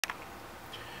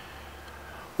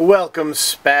Welcome,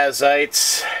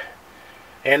 Spazites,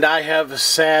 and I have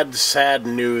sad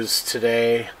news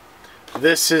today.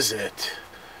 This is it.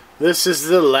 This is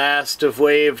the last of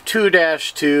Wave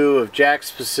 2-2 of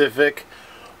Jakks Pacific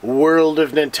World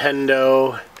of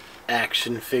Nintendo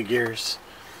action figures.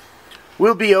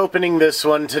 We'll be opening this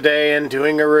one today and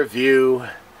doing a review,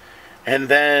 and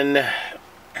then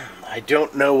I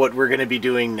don't know what we're going to be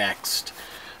doing next,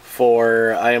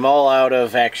 for I am all out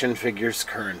of action figures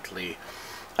currently.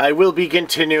 I will be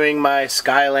continuing my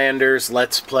Skylanders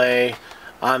Let's Play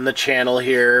on the channel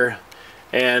here,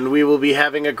 and we will be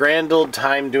having a grand old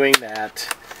time doing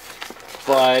that.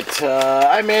 But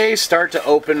I may start to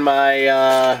open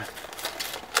my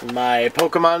my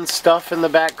Pokemon stuff in the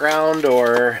background,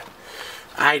 or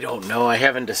I don't know, I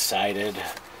haven't decided.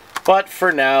 But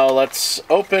for now, let's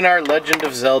open our Legend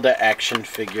of Zelda action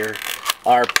figure.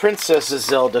 Our Princess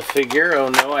Zelda figure. Oh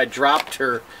no, I dropped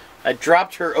her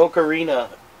ocarina.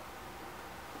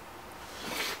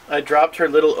 I dropped her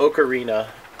little ocarina.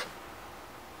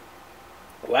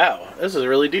 Wow, this is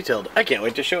really detailed. I can't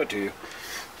wait to show it to you.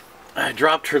 I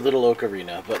dropped her little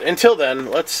ocarina. But until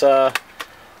then, let's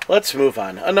move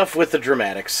on. Enough with the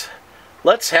dramatics.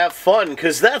 Let's have fun,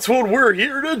 because that's what we're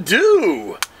here to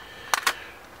do!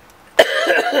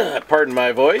 Pardon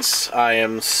my voice. I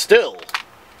am still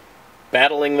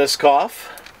battling this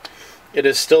cough. It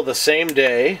is still the same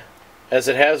day as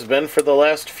it has been for the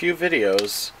last few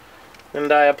videos, and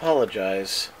I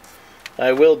apologize.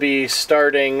 I will be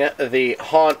starting the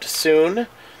haunt soon,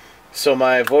 so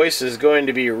my voice is going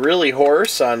to be really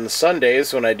hoarse on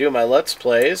Sundays when I do my Let's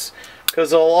Plays,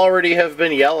 because I'll already have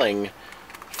been yelling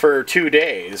for 2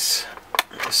 days.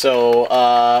 So,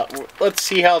 let's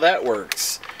see how that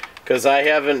works, because I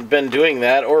haven't been doing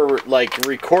that, or like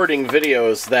recording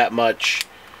videos that much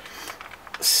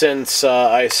since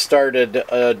I started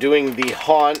doing the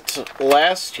haunt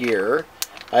last year.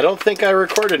 I don't think I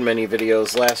recorded many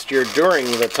videos last year during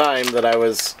the time that I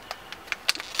was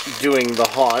doing the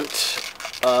haunt.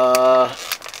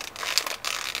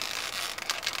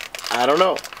 I don't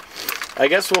know. I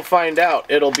guess we'll find out.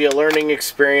 It'll be a learning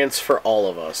experience for all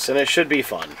of us, and it should be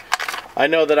fun. I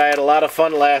know that I had a lot of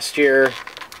fun last year,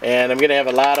 and I'm going to have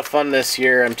a lot of fun this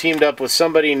year. I'm teamed up with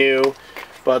somebody new,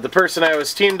 but the person I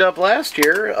was teamed up last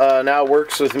year now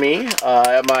works with me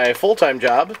at my full-time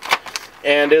job,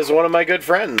 and is one of my good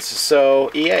friends. So,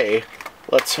 EA.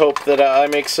 Let's hope that I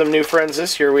make some new friends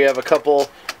this year. We have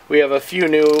a few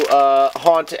new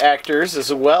haunt actors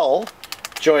as well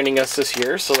joining us this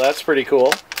year, so that's pretty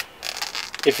cool.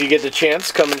 If you get the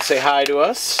chance, come and say hi to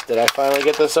us. Did I finally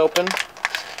get this open?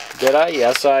 Did I?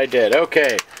 Yes, I did.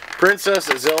 Okay. Princess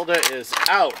Zelda is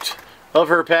out of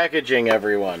her packaging,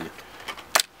 everyone.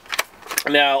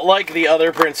 Now, like the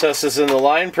other princesses in the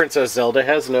line, Princess Zelda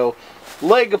has no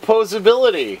leg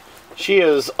posability. She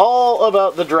is all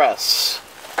about the dress.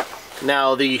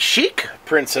 Now, the chic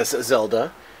Princess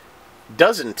Zelda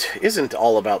isn't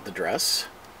all about the dress.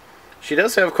 She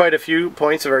does have quite a few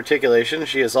points of articulation.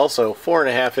 She is also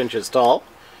 4.5 inches tall,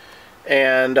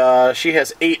 and she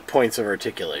has 8 points of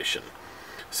articulation.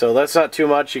 So that's not too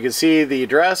much. You can see the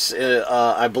dress.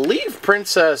 I believe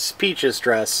Princess Peach's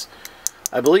dress,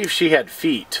 I believe she had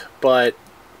feet, but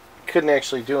couldn't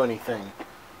actually do anything.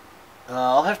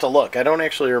 I'll have to look. I don't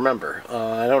actually remember.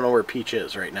 I don't know where Peach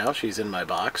is right now. She's in my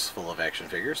box full of action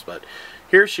figures, but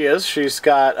here she is. She's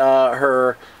got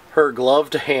her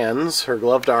gloved hands, her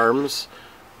gloved arms,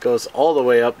 goes all the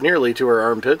way up nearly to her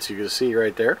armpits. You can see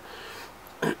right there.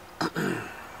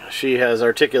 She has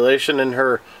articulation in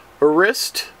her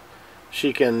wrist.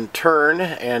 She can turn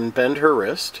and bend her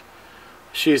wrist.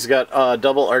 She's got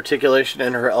double articulation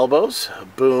in her elbows,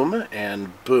 boom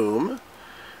and boom.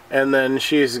 And then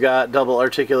she's got double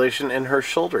articulation in her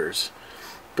shoulders,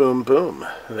 boom, boom.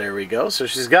 There we go. So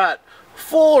she's got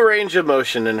full range of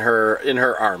motion in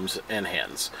her arms and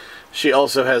hands. She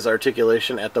also has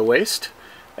articulation at the waist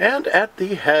and at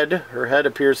the head. Her head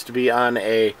appears to be on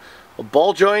a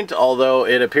ball joint, although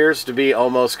it appears to be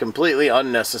almost completely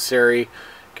unnecessary,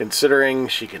 considering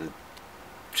she can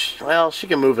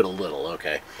move it a little.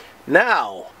 Okay.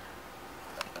 Now,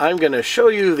 I'm going to show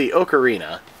you the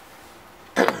ocarina,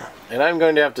 and I'm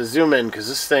going to have to zoom in because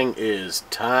this thing is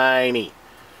tiny.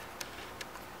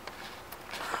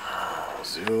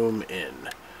 Zoom in.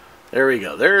 There we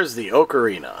go. There's the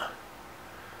ocarina.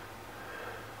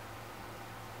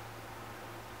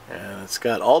 And it's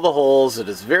got all the holes. It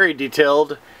is very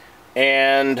detailed,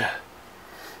 and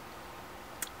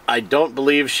I don't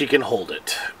believe she can hold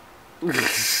it.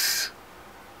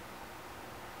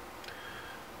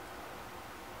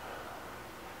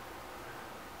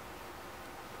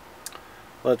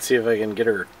 Let's see if I can get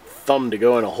her thumb to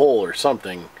go in a hole or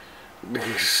something.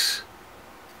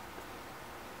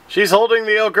 She's holding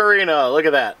the ocarina. Look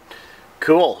at that.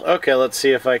 Cool. Okay, let's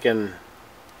see if I can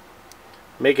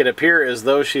make it appear as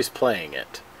though she's playing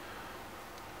it.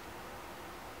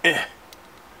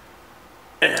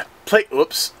 Play.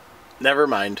 Whoops. Never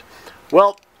mind.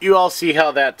 Well, you all see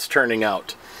how that's turning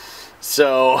out.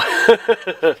 So,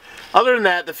 other than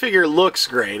that, the figure looks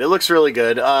great. It looks really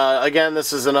good. Again,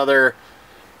 this is another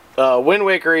Wind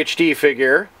Waker HD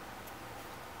figure.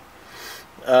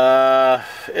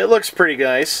 It looks pretty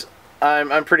nice.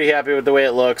 I'm pretty happy with the way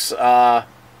it looks. I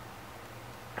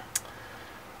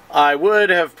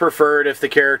would have preferred if the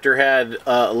character had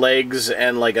legs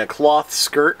and like a cloth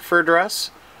skirt for a dress.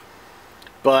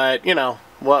 But, you know,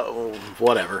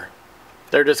 whatever.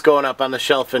 They're just going up on the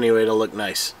shelf anyway to look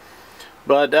nice.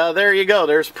 But there you go.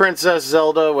 There's Princess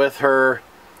Zelda with her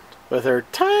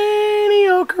tiny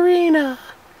ocarina.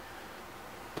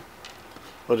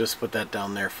 We'll just put that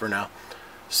down there for now.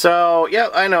 So, yeah,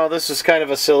 I know this is kind of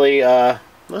a silly,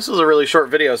 this is a really short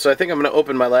video, so I think I'm going to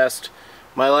open my last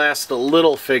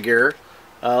little figure.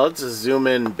 Let's just zoom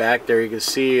in back there. You can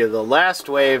see the last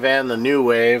wave and the new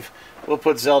wave. We'll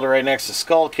put Zelda right next to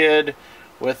Skull Kid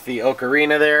with the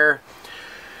ocarina there.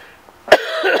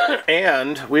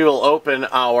 And we will open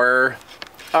our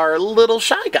little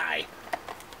Shy Guy.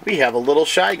 We have a little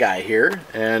Shy Guy here,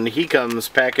 and he comes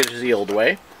packaged the old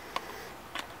way,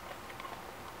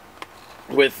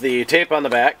 with the tape on the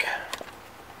back.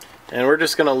 And we're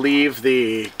just going to leave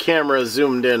the camera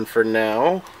zoomed in for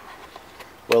now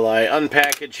while I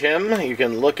unpackage him. You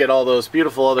can look at all those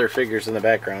beautiful other figures in the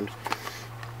background.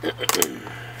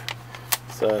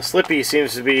 So Slippy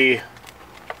seems to be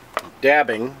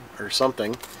dabbing or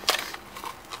something,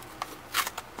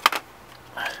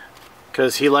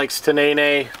 because he likes to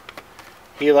nay-nay,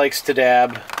 he likes to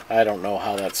dab. I don't know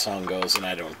how that song goes, and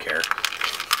I don't care.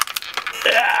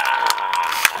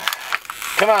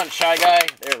 Come on, Shy Guy.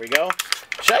 There we go.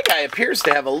 Shy Guy appears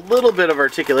to have a little bit of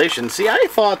articulation. See, I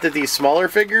thought that these smaller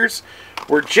figures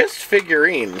were just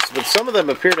figurines, but some of them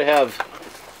appear to have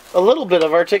a little bit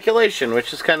of articulation,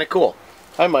 which is kind of cool.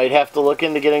 I might have to look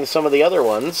into getting some of the other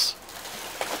ones.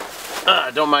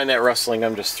 Don't mind that rustling,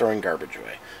 I'm just throwing garbage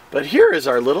away. But here is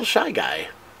our little Shy Guy.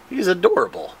 He's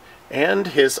adorable. And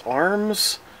his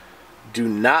arms do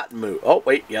not move. Oh,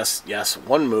 wait, yes,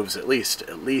 one moves at least.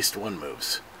 At least one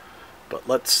moves. But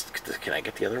can I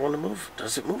get the other one to move?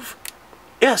 Does it move?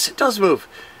 Yes, it does move.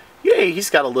 Yay, he's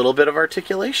got a little bit of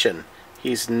articulation.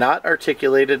 He's not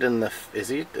articulated in the...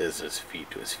 Do his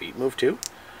feet move too?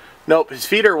 Nope, his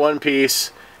feet are one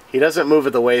piece. He doesn't move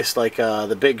at the waist like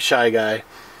the big Shy Guy.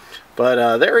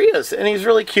 But there he is, and he's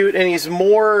really cute, and he's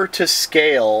more to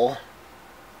scale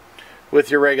with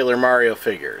your regular Mario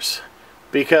figures.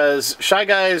 Because Shy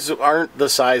Guys aren't the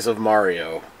size of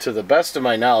Mario, to the best of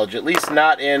my knowledge, at least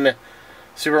not in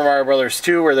Super Mario Bros.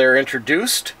 2 where they're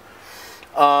introduced.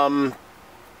 Now,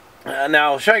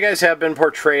 Shy Guys have been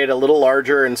portrayed a little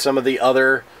larger in some of the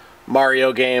other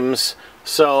Mario games,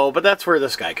 but that's where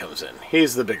this guy comes in.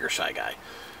 He's the bigger Shy Guy.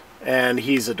 And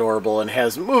he's adorable and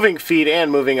has moving feet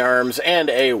and moving arms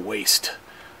and a waist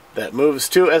that moves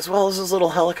too, as well as his little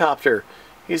helicopter.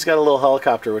 He's got a little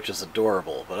helicopter, which is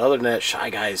adorable. But other than that, Shy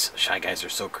Guys are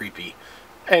so creepy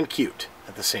and cute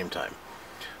at the same time.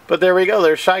 But there we go,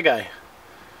 there's Shy Guy.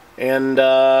 And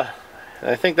I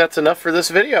think that's enough for this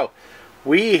video.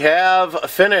 We have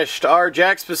finished our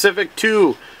Jakks Pacific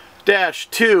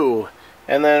 2-2.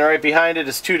 And then right behind it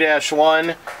is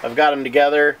 2-1. I've got them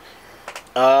together.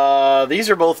 These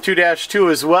are both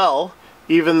 2-2 as well,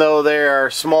 even though they are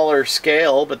smaller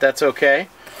scale, but that's okay.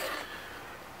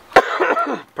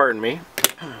 Pardon me.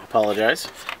 Apologize.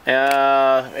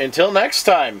 Until next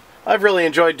time, I've really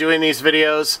enjoyed doing these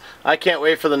videos. I can't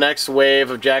wait for the next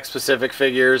wave of Jakks Pacific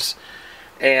figures.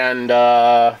 And,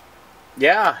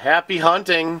 yeah, happy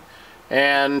hunting.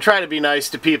 And try to be nice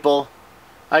to people.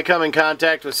 I come in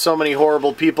contact with so many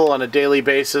horrible people on a daily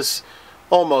basis.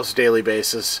 Almost daily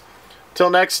basis. Till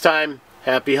next time,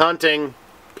 happy hunting.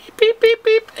 Beep, beep, beep,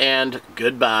 beep. And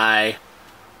goodbye.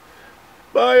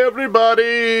 Bye,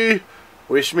 everybody.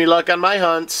 Wish me luck on my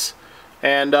hunts.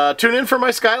 And tune in for my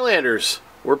Skylanders.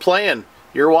 We're playing.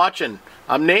 You're watching.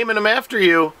 I'm naming them after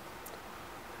you.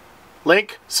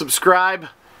 Link, subscribe,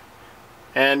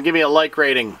 and give me a like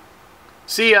rating.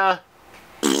 See ya.